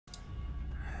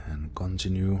and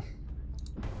continue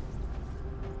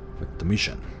with the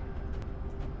mission.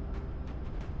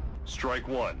 Strike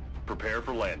one. Prepare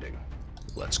for landing.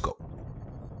 Let's go.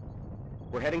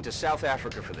 We're heading to South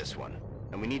Africa for this one,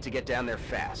 and we need to get down there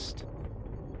fast.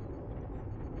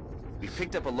 We've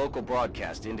picked up a local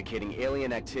broadcast indicating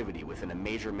alien activity within a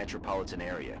major metropolitan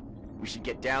area. We should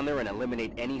get down there and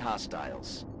eliminate any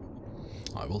hostiles.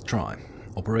 I will try.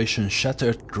 Operation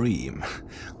Shattered Dream.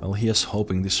 Well, here's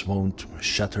hoping this won't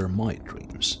shatter my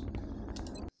dreams.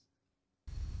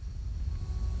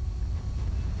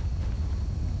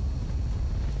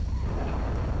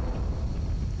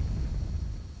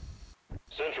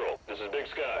 Central, this is Big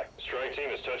Sky. Strike team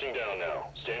is touching down now.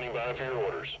 Standing by for your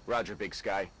orders. Roger, Big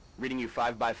Sky. Reading you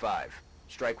 5 by 5.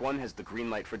 Strike 1 has the green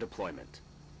light for deployment.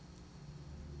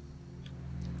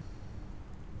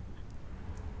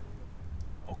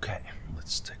 Okay,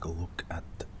 let's take a look at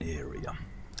the area.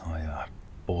 I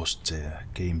paused the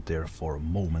game there for a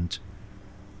moment,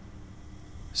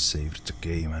 saved the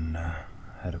game and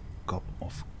had a cup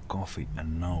of coffee,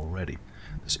 and now ready.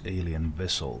 This alien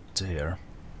vessel there,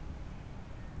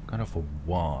 kind of a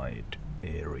wide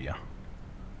area.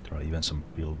 There are even some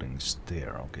buildings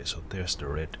there. Okay, so there's the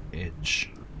red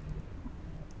edge.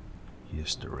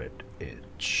 Here's the red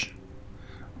edge.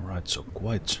 Alright, so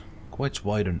quite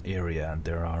wide an area, and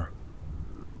there are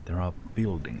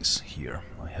buildings here.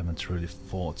 I haven't really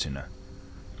fought in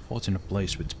a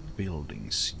place with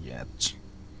buildings yet.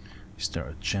 Is there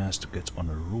a chance to get on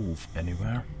a roof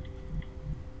anywhere?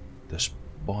 There's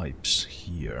pipes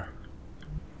here.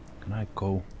 Can I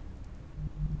go?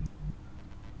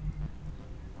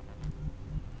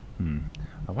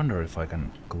 I wonder if I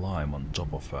can climb on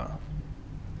top of a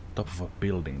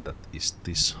building that is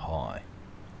this high.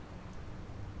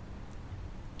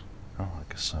 Oh, I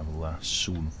guess I will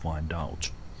soon find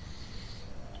out.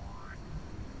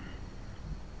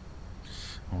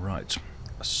 Alright,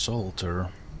 assaulter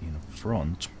in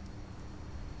front.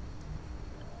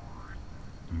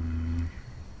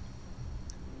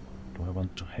 Do I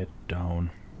want to head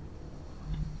down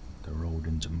the road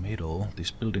in the middle?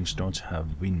 These buildings don't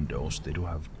have windows, they do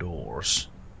have doors.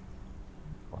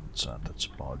 But that's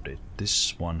about it.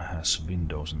 This one has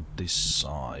windows on this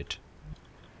side.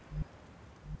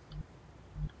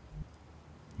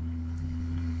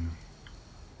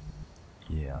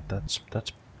 Yeah,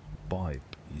 that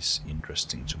pipe is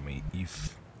interesting to me.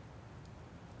 If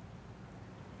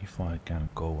I can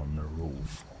go on the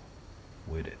roof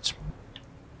with it.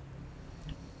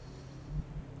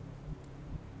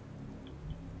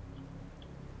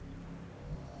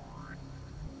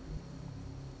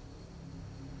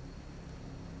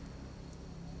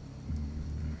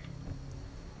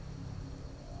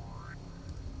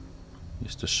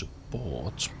 Is the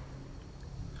support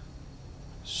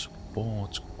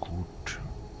good?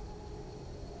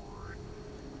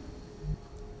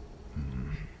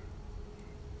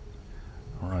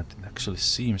 Alright, it actually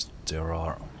seems that there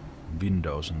are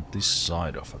windows on this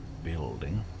side of a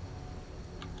building,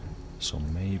 so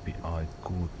maybe I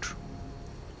could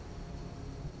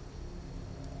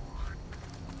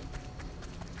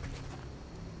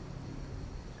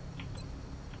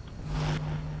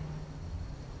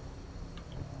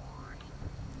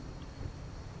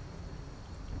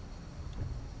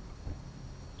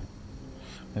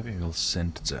maybe we'll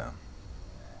send the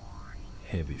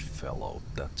heavy fellow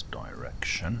that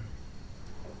direction.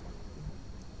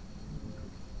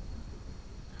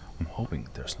 I'm hoping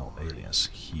there's no aliens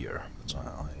here, but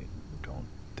I don't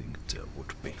think there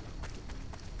would be.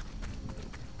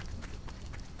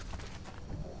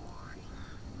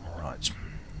 Alright.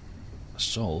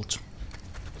 Assault.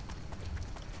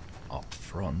 Up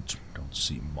front. Don't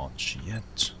see much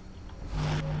yet.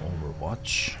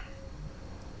 Overwatch.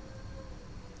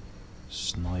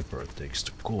 Sniper takes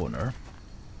the corner.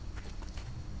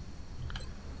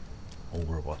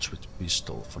 Overwatch with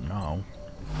pistol for now.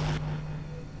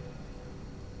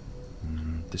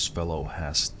 This fellow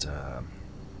has the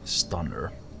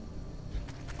stunner,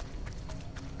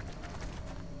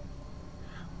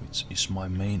 which is my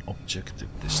main objective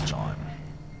this time.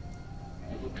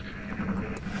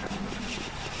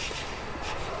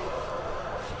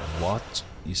 What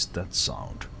is that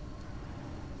sound?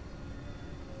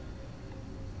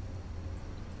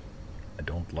 I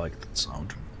don't like that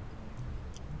sound.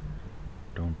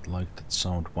 Don't like that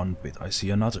sound one bit. I see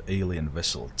another alien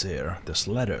vessel there. There's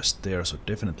ladders there, so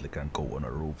definitely can go on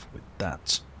a roof with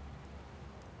that.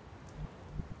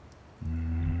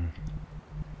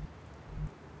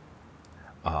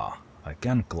 Ah, I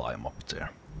can climb up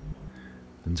there.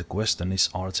 Then the question is,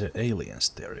 are there aliens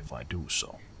there if I do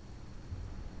so?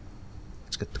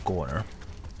 Let's get the corner.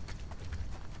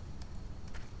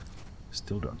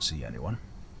 Still don't see anyone.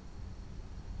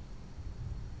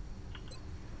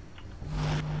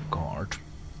 Guard.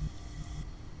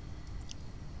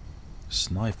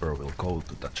 Sniper will go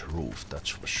to that roof, that's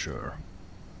for sure.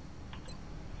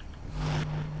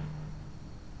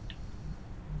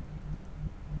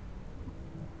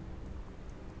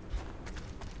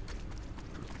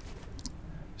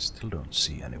 Still don't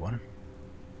see anyone.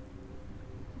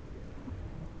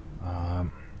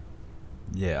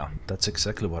 Yeah, that's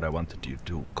exactly what I wanted you to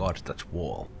do, guard that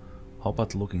wall. How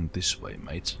about looking this way,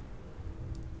 mate?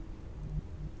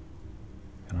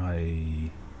 Can I...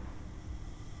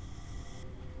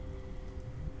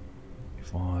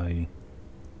 If I...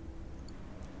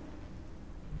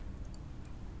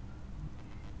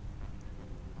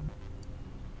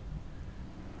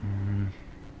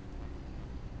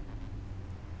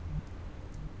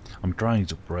 I'm trying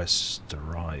to press the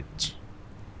right.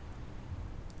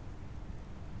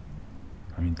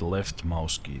 I mean the left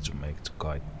mouse key to make the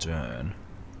guy turn.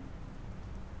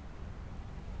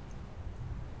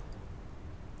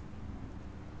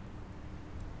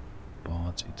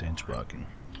 But it ain't working.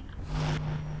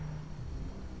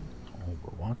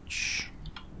 Overwatch.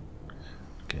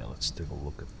 Okay, let's take a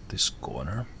look at this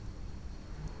corner.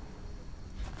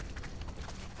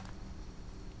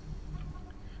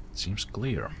 It seems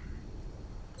clear.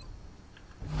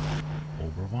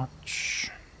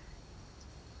 Overwatch.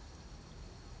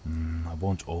 I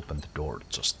won't open the door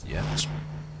just yet.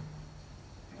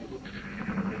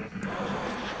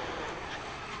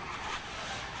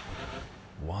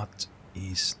 What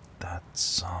is that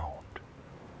sound?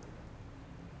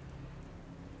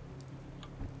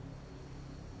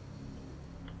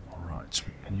 Alright,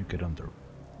 can you get on the...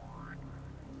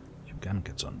 You can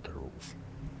get on the roof.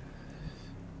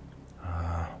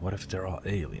 What if there are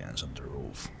aliens on the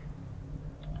roof?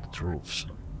 The roof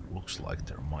looks like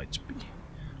there might be.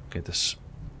 Okay,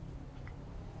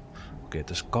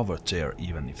 there's cover there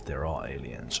even if there are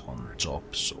aliens on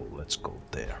top, so let's go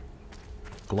there.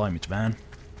 Climb it, man.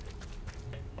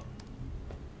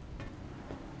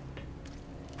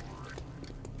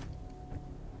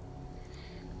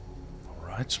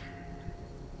 Alright.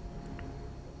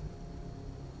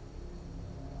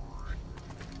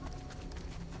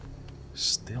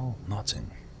 Still nothing.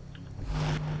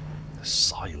 The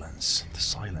silence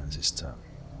is the...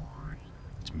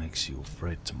 It makes you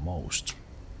afraid the most.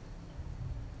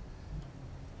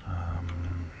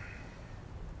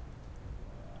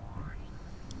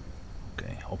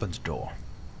 Okay, open the door.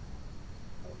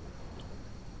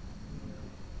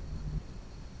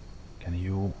 Can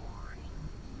you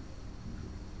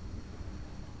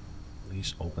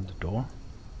please open the door?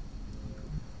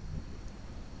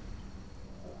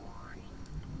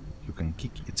 You can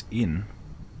kick it in.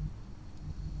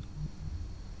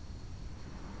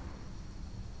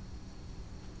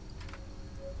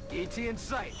 ET in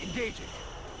sight. Engaging.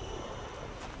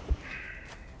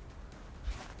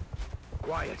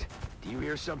 Quiet. Do you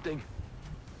hear something?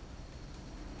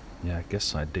 Yeah, I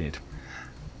guess I did.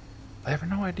 I have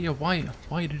no idea why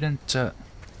didn't the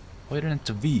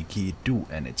V key do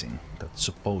anything that's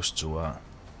supposed to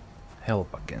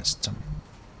help against them.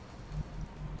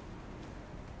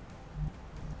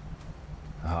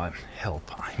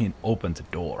 Help. I mean, open the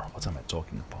door. What am I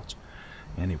talking about?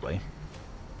 Anyway.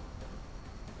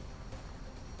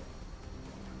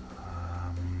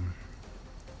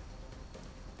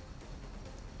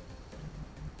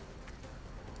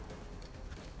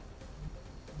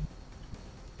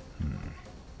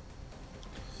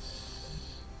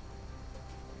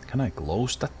 Can I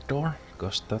close that door?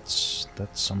 Because that's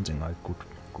something I could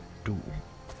do.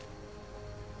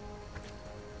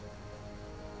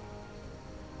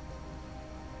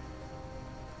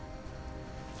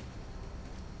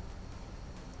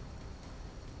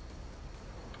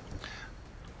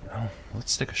 Well,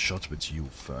 let's take a shot with you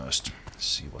first.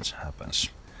 See what happens.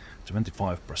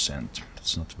 25%.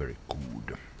 That's not very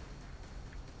good.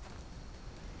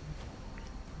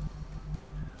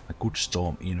 I could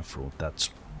storm in through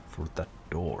that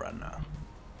door and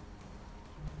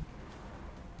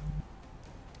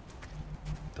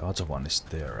the other one is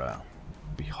there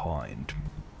behind.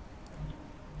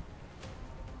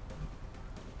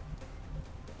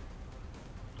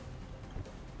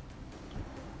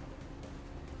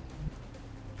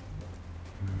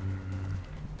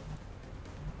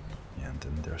 Yeah, and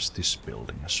then there's this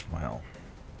building as well.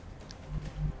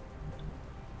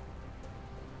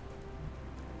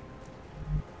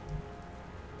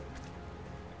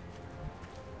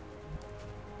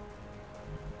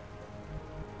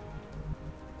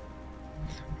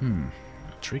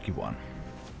 Tricky one.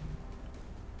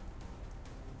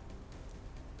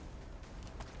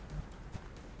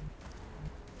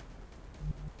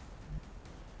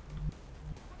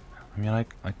 mean,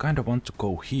 I kind of want to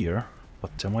go here,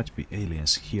 but there might be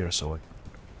aliens here, so I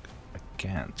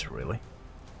can't really.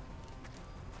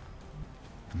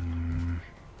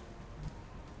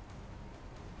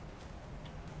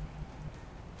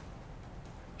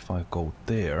 If I go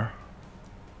there...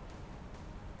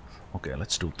 Okay,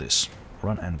 let's do this.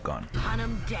 Run and gun. Hunt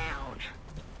 'em down.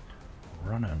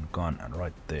 Run and gun, and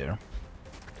right there.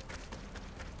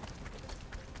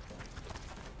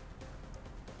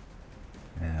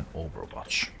 And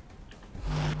Overwatch.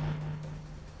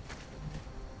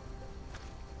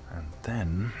 And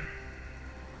then...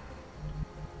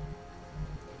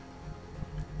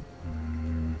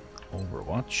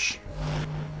 Overwatch.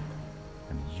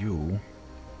 And you...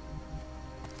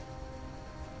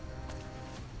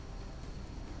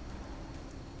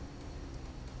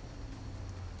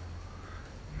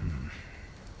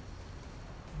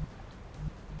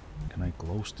 Can I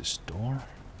close this door?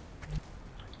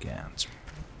 I can't.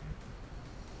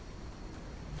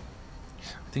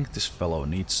 I think this fellow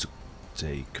needs to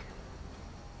take...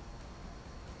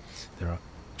 There are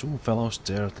two fellows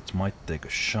there that might take a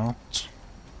shot.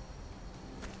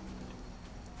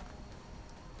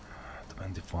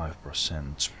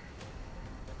 25%.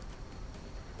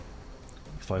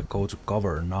 If I go to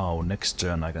cover now, next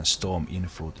turn I can storm in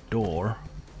through the door.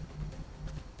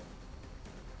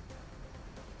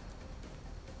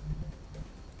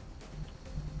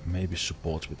 Maybe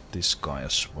support with this guy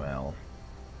as well.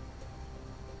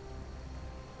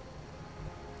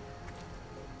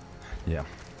 Yeah.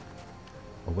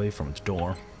 Away from the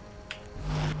door.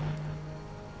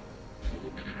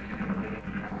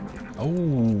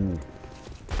 Oh!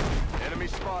 Enemy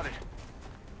spotted.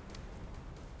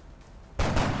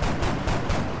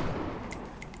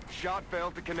 Shot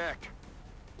failed to connect.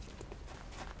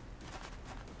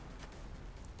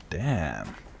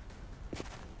 Damn.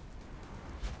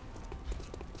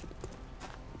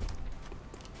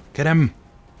 Get him!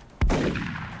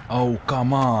 Oh,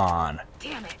 come on!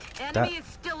 Damn it! Enemy is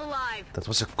still alive. That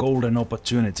was a golden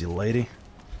opportunity, lady.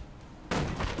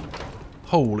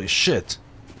 Holy shit!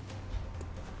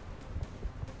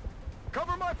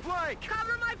 Cover my flank!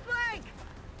 Cover my flank!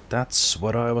 That's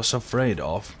what I was afraid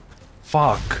of.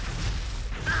 Fuck!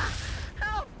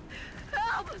 Help!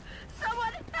 Help!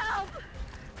 Someone help!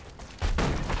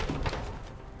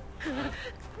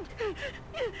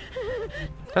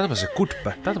 That was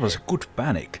a good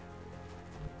panic.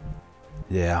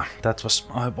 Yeah, that was...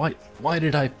 why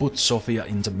did I put Sophia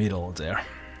in the middle there?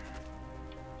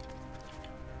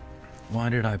 Why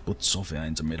did I put Sophia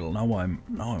in the middle? Now I'm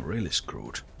really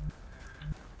screwed.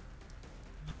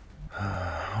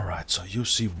 Alright, so you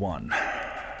see one.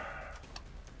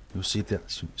 You see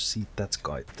that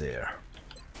guy there.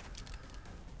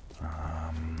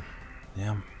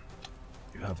 Yeah.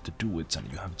 You have to do it and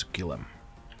you have to kill him.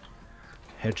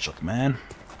 Headshot, man.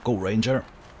 Go, Ranger.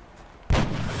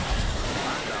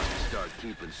 Start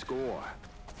keeping score.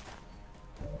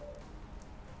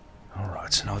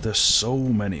 Alright, now there's so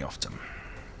many of them.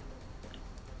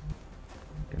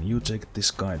 Can you take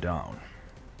this guy down?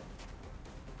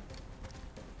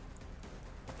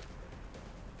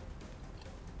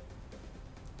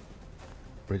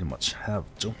 Pretty much have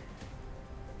to.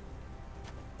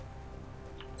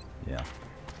 Yeah.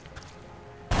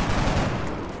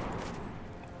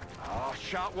 Oh,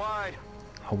 shot wide.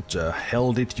 How the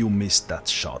hell did you miss that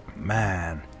shot,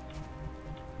 man?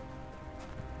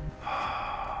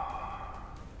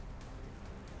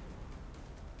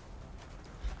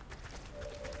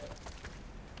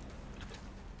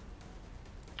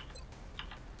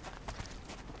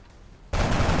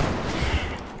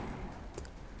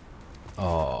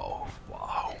 Oh,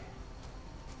 wow.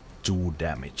 2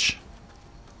 damage.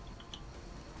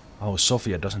 Oh,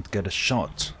 Sophia doesn't get a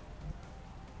shot.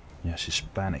 Yeah, she's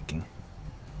panicking.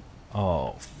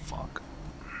 Oh, fuck.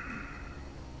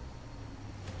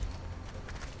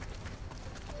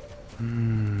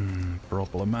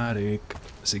 Problematic.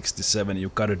 67, you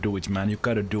gotta do it, man, you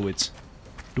gotta do it.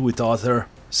 Do it, Arthur.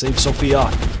 Save Sophia.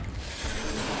 Taken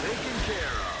care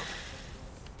of.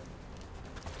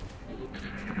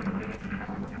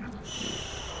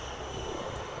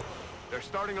 They're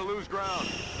starting to lose ground.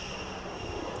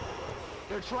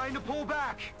 They're trying to pull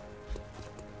back.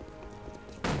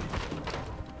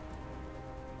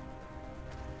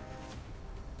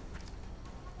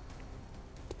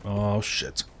 Oh,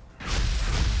 shit.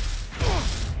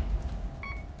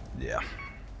 Yeah.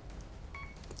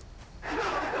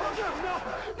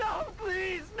 No,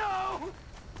 please, no!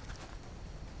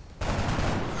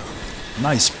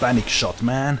 Nice panic shot,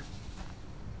 man.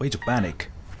 Way to panic.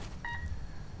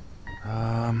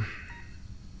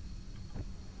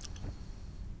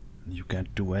 you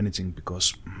can't do anything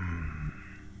because...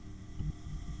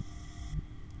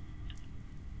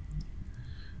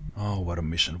 Oh, what a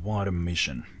mission, what a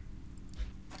mission.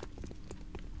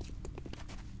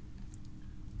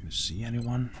 You see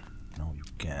anyone? No, you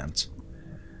can't.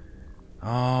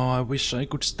 Oh, I wish I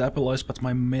could stabilize, but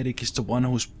my medic is the one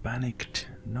who's panicked.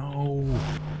 No.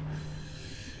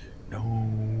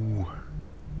 No.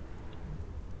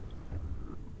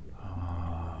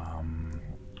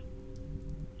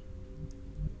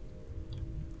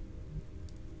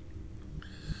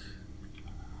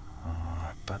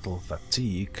 Battle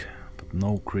fatigue, but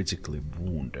no critically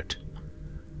wounded.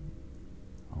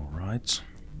 Alright.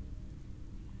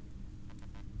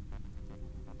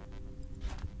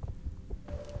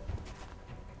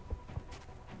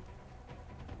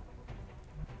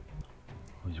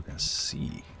 Oh, you can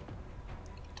see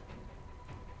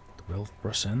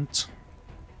 12%.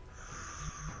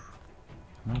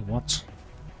 You know what?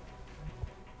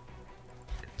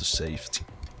 Get to safety.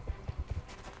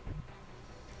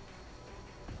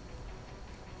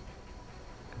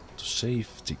 Get to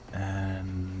safety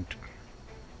and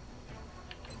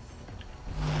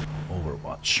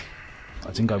Overwatch.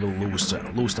 I think I will lose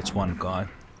that one guy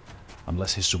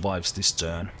unless he survives this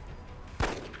turn.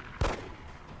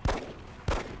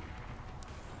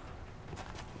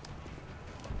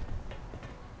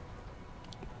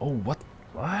 Oh, what?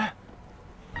 What?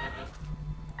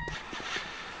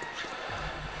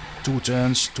 2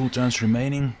 turns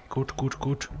remaining. Good, good,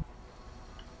 good.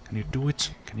 Can you do it?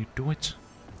 Can you do it?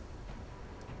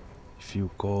 If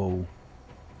you go...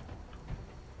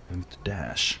 You need to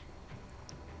dash.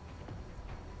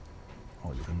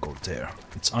 Oh, you can go there.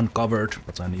 It's uncovered,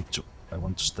 but I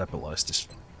want to stabilize this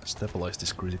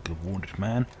critically wounded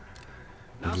man.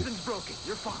 Nothing's broken.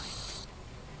 You're fine.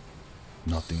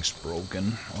 Nothing's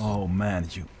broken. Oh man,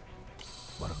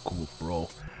 what a cool bro.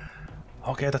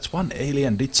 Okay, that's one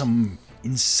alien did some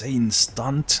insane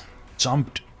stunt.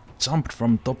 Jumped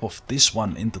from top of this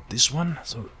one into this one.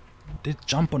 So did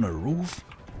jump on a roof?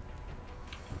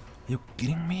 You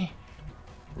kidding me?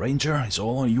 Ranger, it's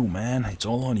all on you, man. It's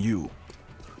all on you. You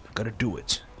gotta do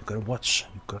it. You gotta watch.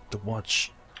 You got to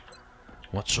watch.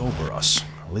 Watch over us,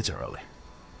 literally.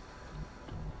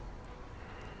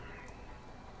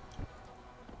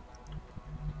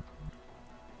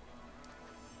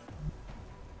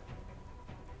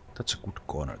 That's a good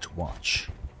corner to watch.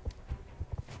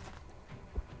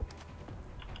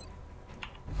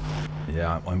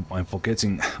 Yeah, I'm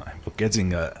forgetting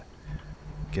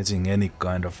getting any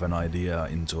kind of an idea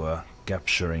into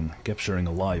capturing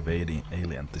a live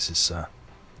alien. This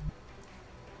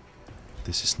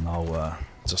is now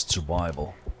just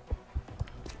survival.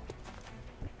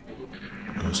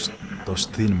 Those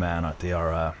thin men, they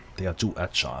are too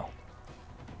agile.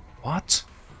 What?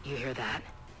 You hear that?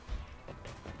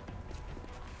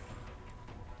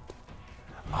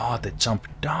 Ah, they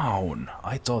jumped down.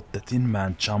 I thought the thin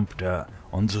man jumped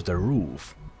onto the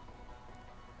roof.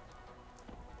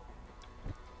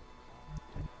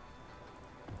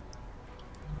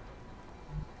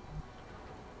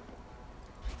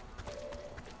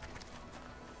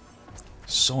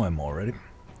 Saw him already.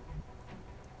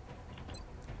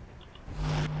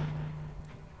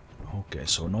 Okay,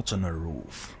 so not on a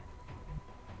roof.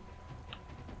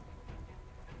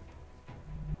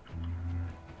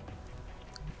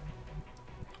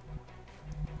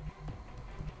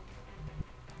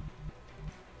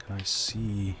 Can I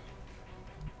see?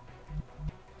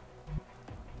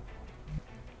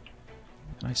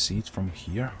 Can I see it from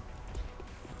here?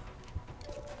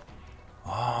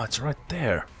 Ah, it's right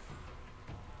there.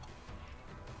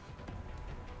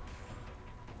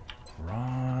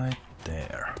 Right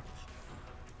there.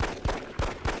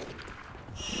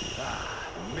 Ah,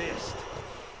 missed.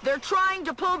 They're trying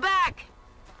to pull back!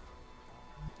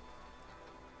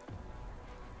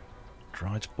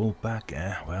 Try to pull back,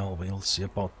 eh? Well, we'll see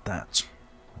about that.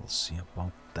 We'll see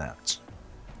about that.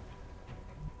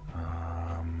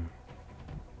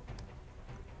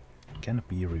 Can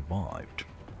be revived.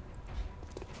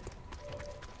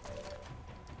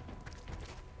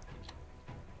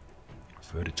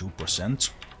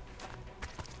 %.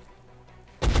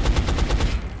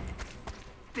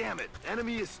 Damn it!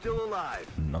 Enemy is still alive.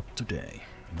 Not today.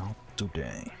 Not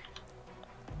today.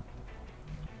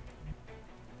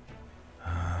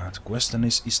 The question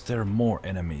is there more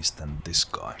enemies than this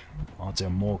guy? Are there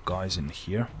more guys in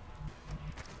here?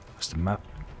 As the map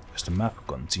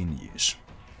continues.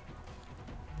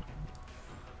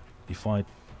 If I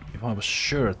was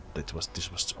sure that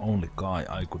this was the only guy,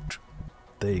 I could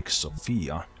take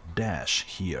Sophia, dash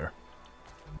here,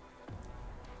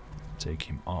 take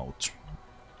him out.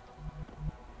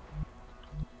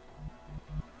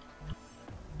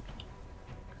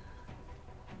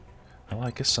 Well,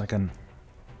 I guess I can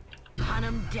Hunt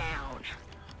him down.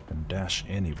 dash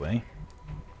anyway.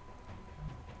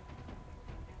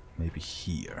 Maybe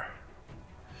here.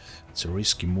 It's a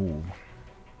risky move.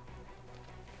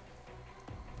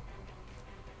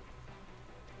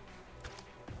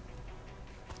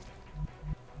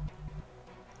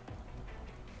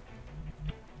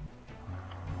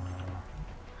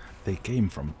 They came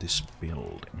from this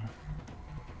building.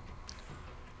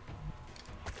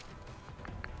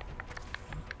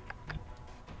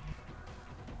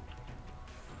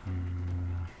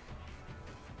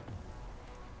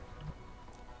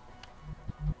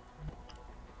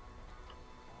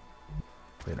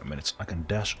 Wait a minute, I can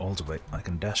dash all the way. I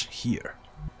can dash here.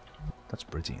 That's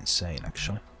pretty insane,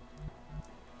 actually.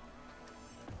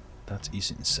 That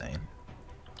is insane.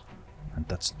 And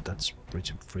that's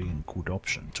pretty freaking good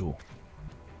option too.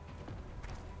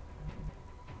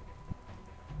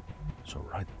 So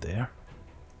right there.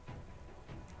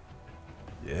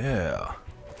 Yeah.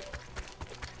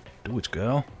 Do it,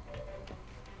 girl.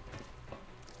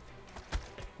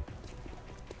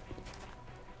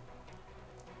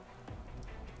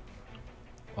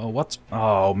 Oh, what?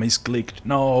 Oh, misclicked.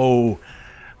 No!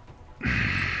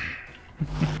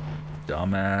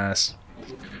 Dumbass.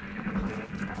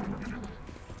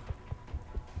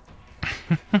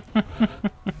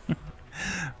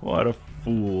 What a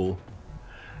fool.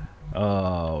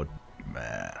 Oh,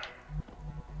 man.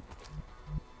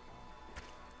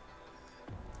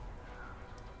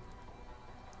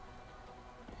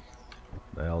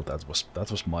 Well, that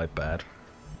was my bad.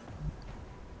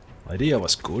 Idea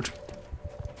was good.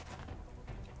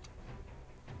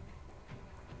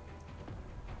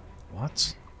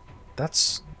 What?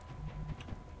 That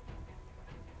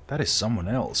is someone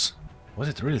else. Was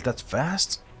it really that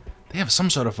fast? They have some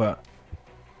sort of a...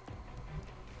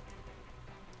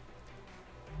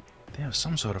 They have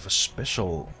some sort of a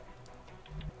special...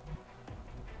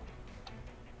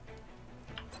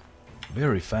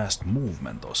 very fast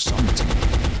movement or something.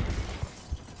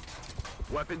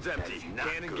 Weapons empty.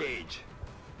 Can't engage.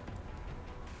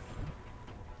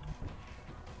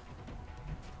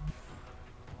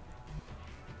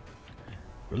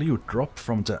 Will you drop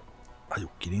from the... Are you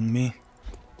kidding me?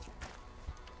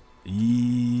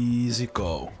 Easy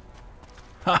go.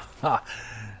 Haha.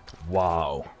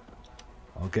 Wow.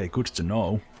 Okay, good to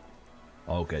know.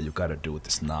 Okay, you gotta do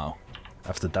this now.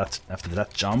 After that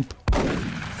jump.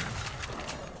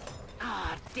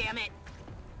 Ah, damn it.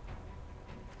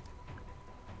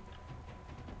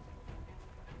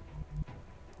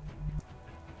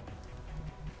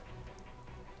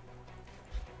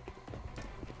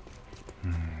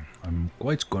 I'm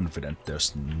quite confident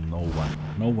there's no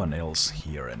one else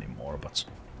here anymore, but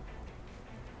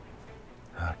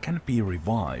can it be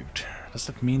revived? Does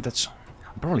that mean that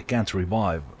I probably can't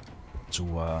revive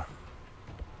to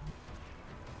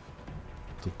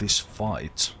this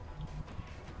fight?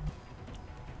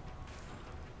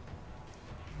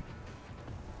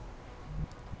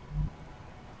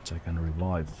 So I can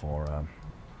revive for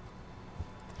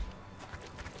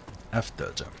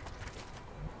after the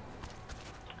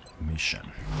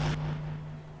mission.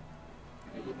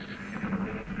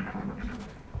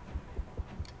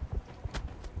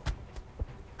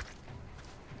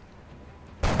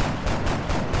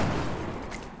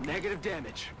 Negative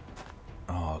damage.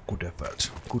 Ah, good effort.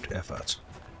 Good effort.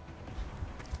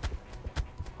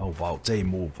 Oh wow, they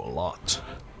move a lot.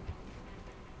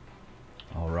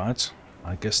 Alright.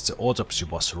 I guess the autopsy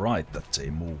was right that they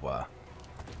move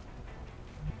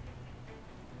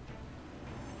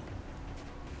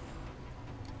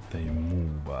they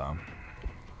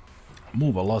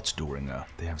move a lot during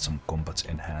they have some combat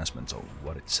enhancements or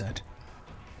what it said.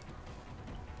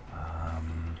 I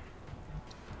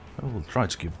will try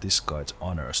to give this guy its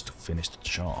honors to finish the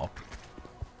job.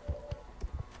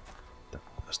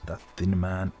 That thin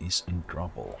man is in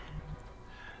trouble.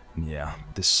 Yeah,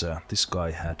 this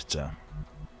guy had the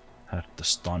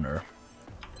stunner.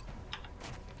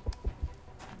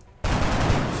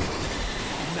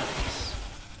 Nice.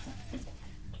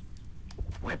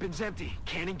 Weapons empty.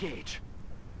 Can't engage.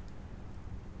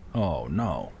 Oh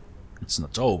no, it's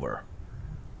not over.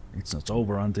 It's not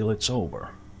over until it's over.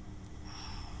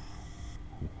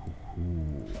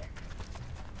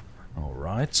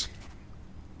 Alright.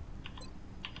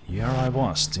 Here I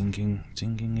was thinking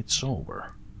it's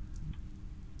over.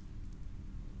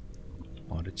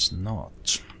 But it's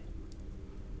not.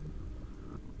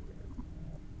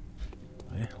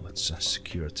 Okay, let's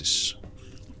secure this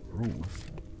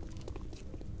roof.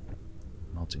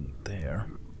 Nothing there.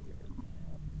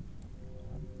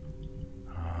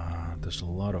 There's a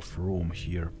lot of room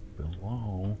here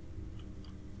below.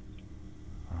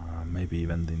 Maybe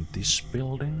even in this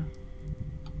building?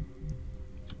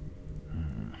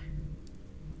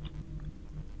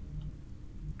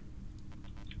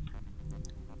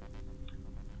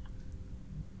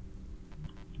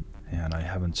 Yeah, and I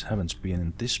haven't been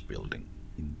in this building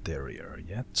interior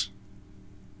yet.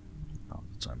 Now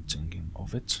that I'm thinking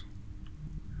of it.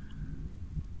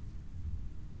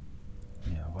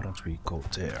 Yeah, why don't we go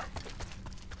there?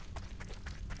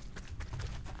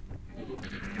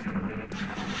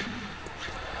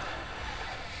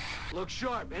 Look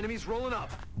sharp, enemies rolling up.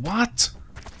 What?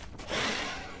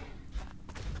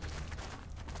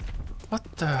 What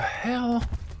the hell?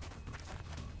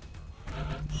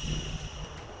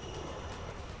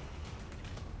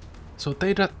 So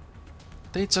they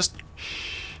just...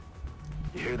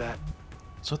 You hear that?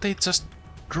 So they just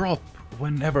drop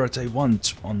whenever they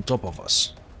want on top of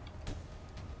us.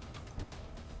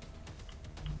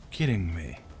 Kidding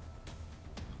me.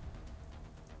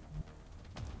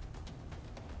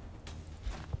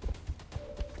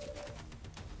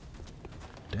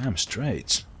 Damn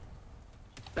straight.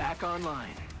 Back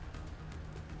online.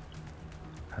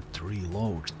 Had to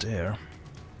reload there.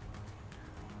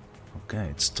 Okay,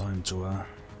 it's time to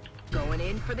Going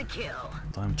in for the kill.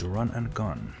 time to run and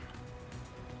gun.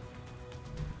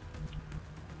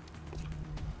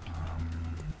 I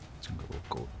think we'll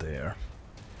go there.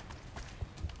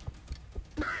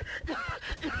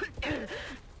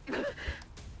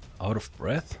 Out of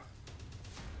breath?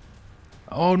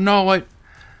 Oh no, what?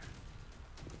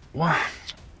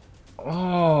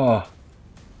 Oh,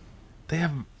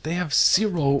 they have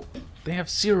zero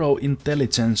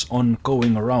intelligence on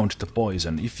going around the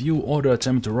poison. If you order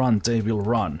them to run, they will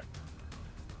run.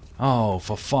 Oh,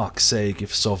 for fuck's sake!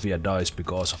 If Sophia dies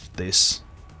because of this,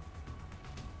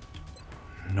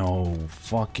 no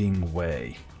fucking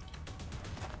way.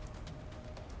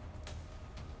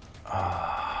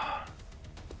 Ah.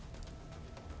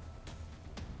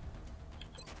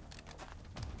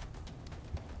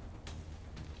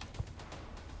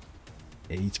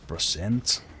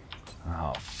 8%?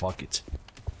 Oh, fuck it.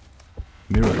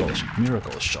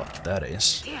 Miracle shot, that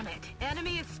is. Damn it!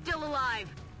 Enemy is still alive.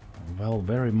 Well,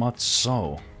 very much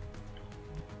so.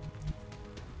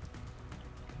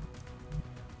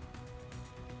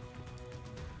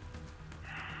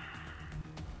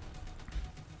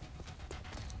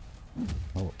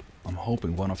 Well, I'm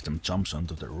hoping one of them jumps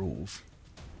onto the roof.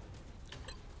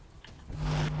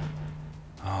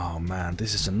 Oh man,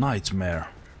 this is a nightmare.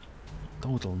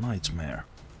 Total nightmare.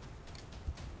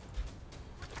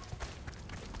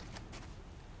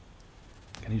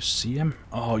 Can you see him?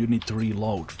 Oh, you need to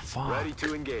reload. Fuck. Ready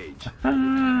to engage.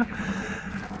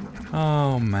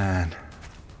 Oh man.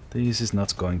 This is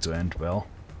not going to end well.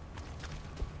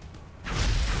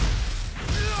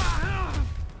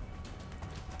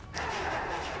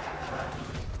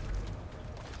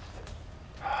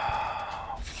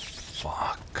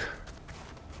 Fuck.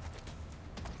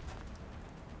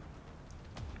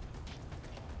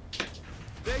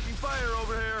 Taking fire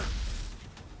over here.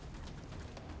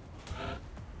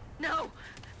 No!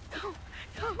 No!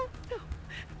 No! No!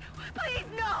 Please,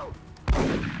 no!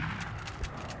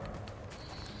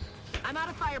 I'm out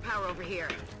of firepower over here.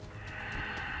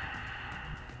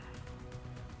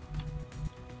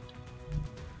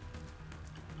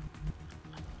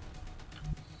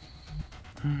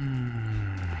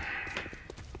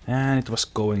 And it was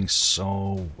going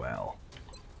so well.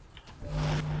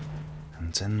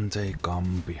 And then they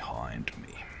come behind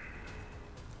me.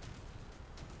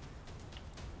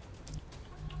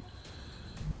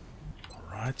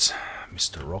 Alright,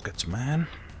 Mr. Rocket Man.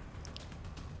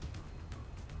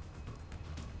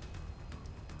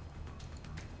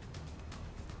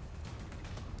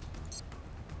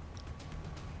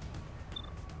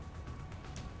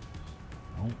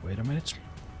 Oh, wait a minute.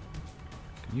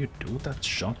 Can you do that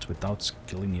shot without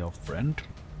killing your friend?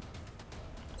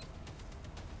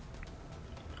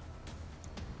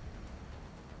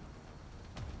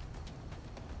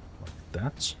 Like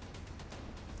that?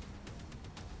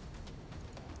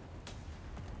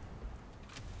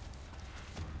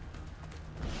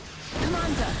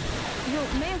 Commander,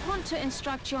 you may want to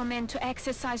instruct your men to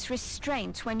exercise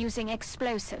restraint when using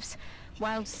explosives.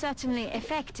 While certainly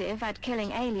effective at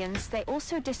killing aliens, they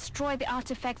also destroy the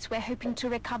artifacts we're hoping to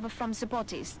recover from the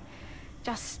bodies.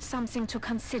 Just something to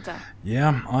consider.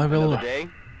 Yeah, I will. Another day,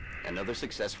 another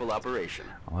successful operation.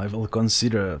 I will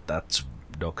consider that,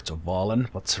 Dr.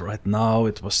 Valen, but right now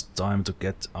it was time to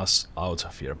get us out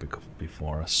of here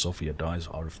before Sophia dies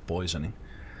out of poisoning.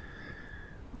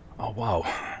 Oh wow,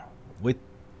 with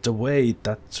the way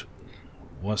that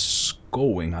was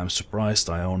going, I'm surprised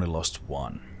I only lost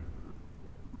one.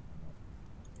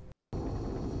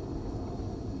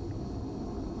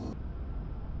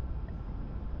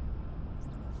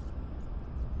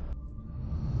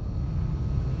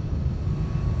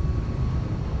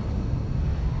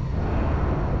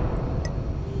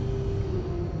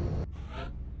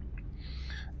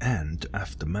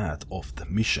 aftermath of the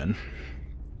mission.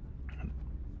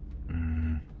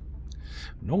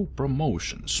 No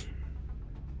promotions.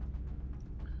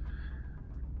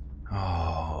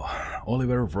 Oh,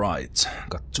 Oliver Wright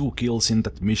got 2 kills in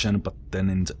that mission, but then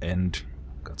in the end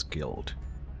got killed.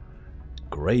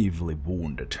 Gravely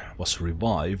wounded. Was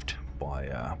revived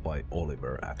by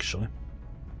Oliver, actually.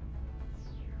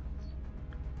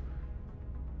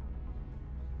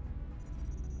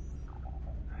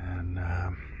 And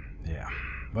yeah,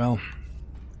 well,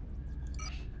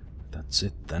 that's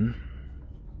it then.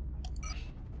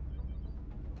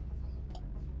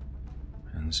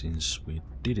 And since we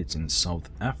did it in South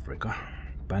Africa,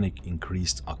 panic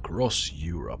increased across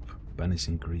Europe. Panic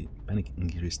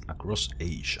increased across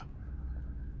Asia.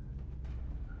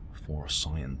 For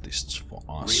scientists, for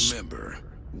us. Remember,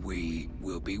 we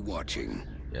will be watching.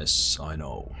 Yes, I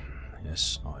know.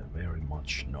 Yes, I very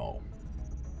much know.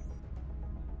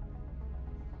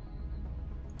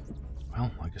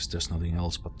 Well, I guess there's nothing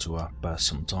else but to pass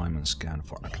some time and scan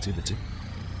for activity.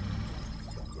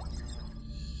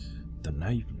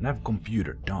 The nav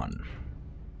computer done.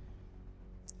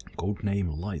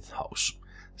 Codename Lighthouse.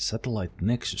 Satellite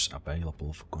Nexus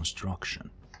available for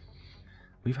construction.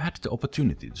 We've had the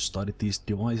opportunity to study these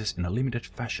devices in a limited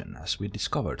fashion, as we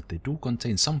discovered they do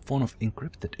contain some form of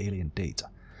encrypted alien data.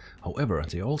 However,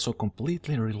 they are also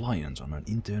completely reliant on an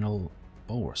internal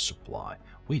power supply,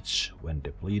 which, when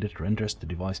depleted, renders the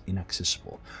device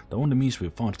inaccessible. The only means we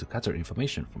found to gather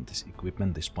information from this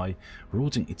equipment is by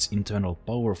routing its internal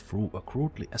power through a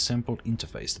crudely assembled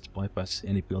interface that bypasses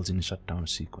any built-in shutdown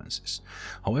sequences.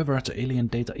 However, the alien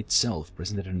data itself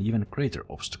presented an even greater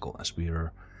obstacle, as we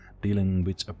are dealing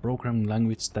with a programming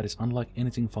language that is unlike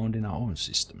anything found in our own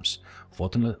systems.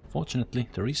 Fortunately,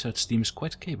 the research team is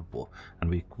quite capable,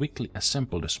 and we quickly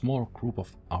assembled a small group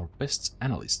of our best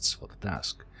analysts for the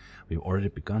task. We've already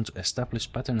begun to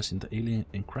establish patterns in the alien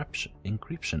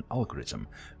encryption algorithm,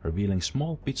 revealing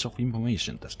small bits of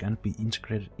information that can be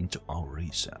integrated into our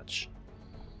research.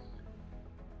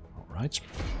 Alright.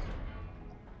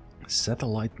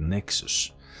 Satellite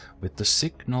Nexus. With the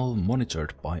signal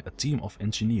monitored by a team of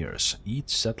engineers, each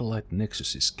satellite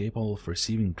nexus is capable of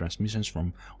receiving transmissions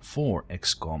from 4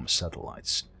 XCOM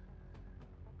satellites.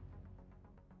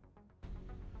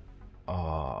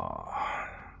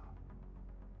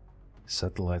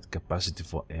 Satellite capacity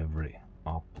for every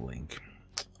uplink.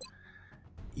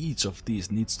 Each of these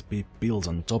needs to be built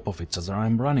on top of each other.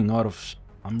 I'm running out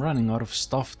of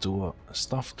stuff to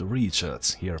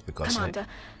research here because Commander,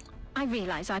 I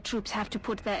realize our troops have to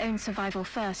put their own survival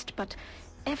first, but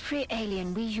every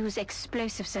alien we use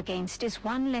explosives against is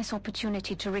one less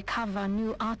opportunity to recover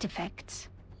new artifacts.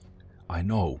 I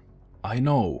know.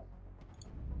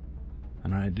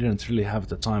 And I didn't really have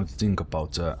the time to think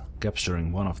about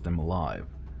capturing one of them alive.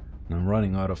 And I'm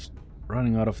running out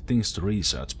of things to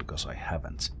research because I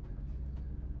haven't.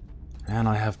 And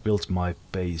I have built my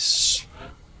base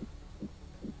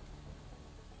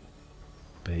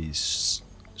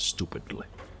stupidly.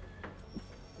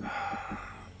 It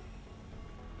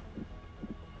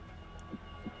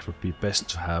would be best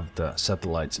to have the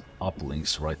satellite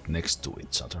uplinks right next to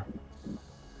each other.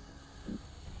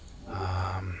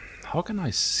 How can I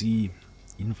see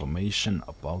information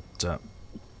about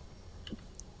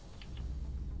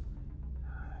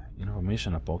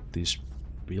these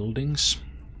buildings?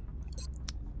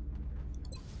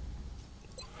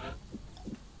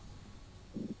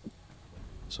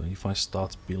 So if I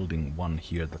start building one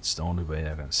here, that's the only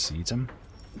way I can see them.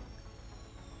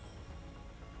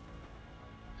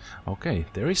 Okay,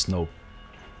 there is no...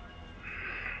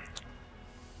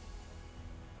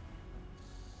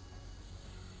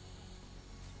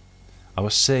 I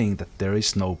was saying that there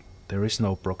is no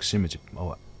proximity...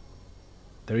 Oh,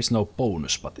 there is no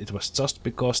bonus, but it was just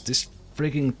because this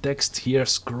freaking text here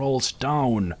scrolls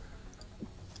down.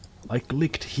 I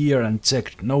clicked here and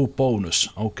checked no bonus.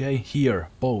 Okay, here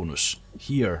bonus.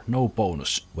 Here no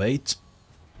bonus. Wait.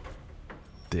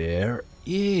 There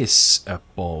is a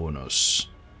bonus.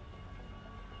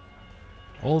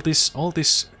 All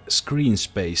this screen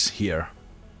space here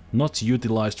not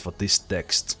utilized for this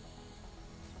text.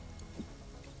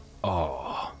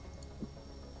 Oh.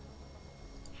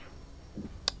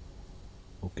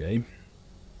 Okay.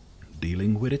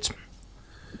 Dealing with it.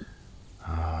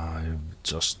 I've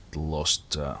just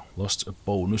lost a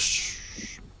bonus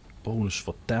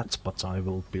for that, but I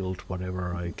will build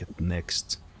whatever I get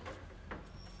next.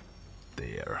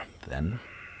 There, then.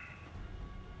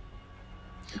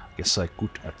 I guess I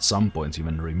could at some point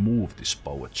even remove this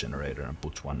power generator and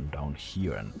put one down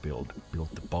here and build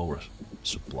the power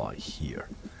supply here.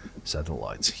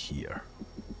 Satellites here.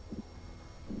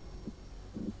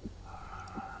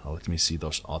 Let me see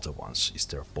those other ones. Is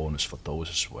there a bonus for those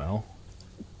as well?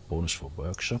 Bonus for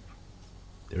workshop?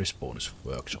 There is bonus for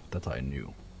workshop. That I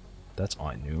knew. That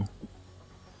I knew.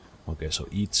 Okay, so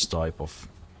each type of...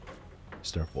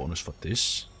 Is there a bonus for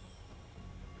this?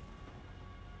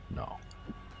 No.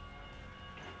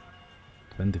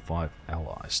 25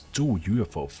 allies. 2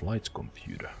 UFO flight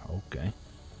computer. Okay.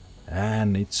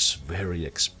 And it's very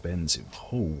expensive.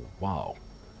 Oh, wow.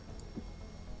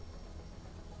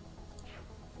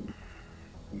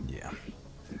 Yeah.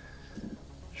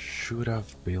 Should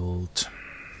have built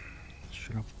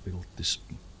this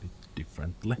a bit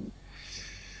differently.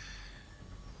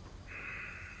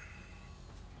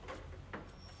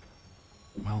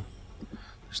 Well,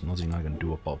 there's nothing I can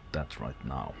do about that right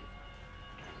now.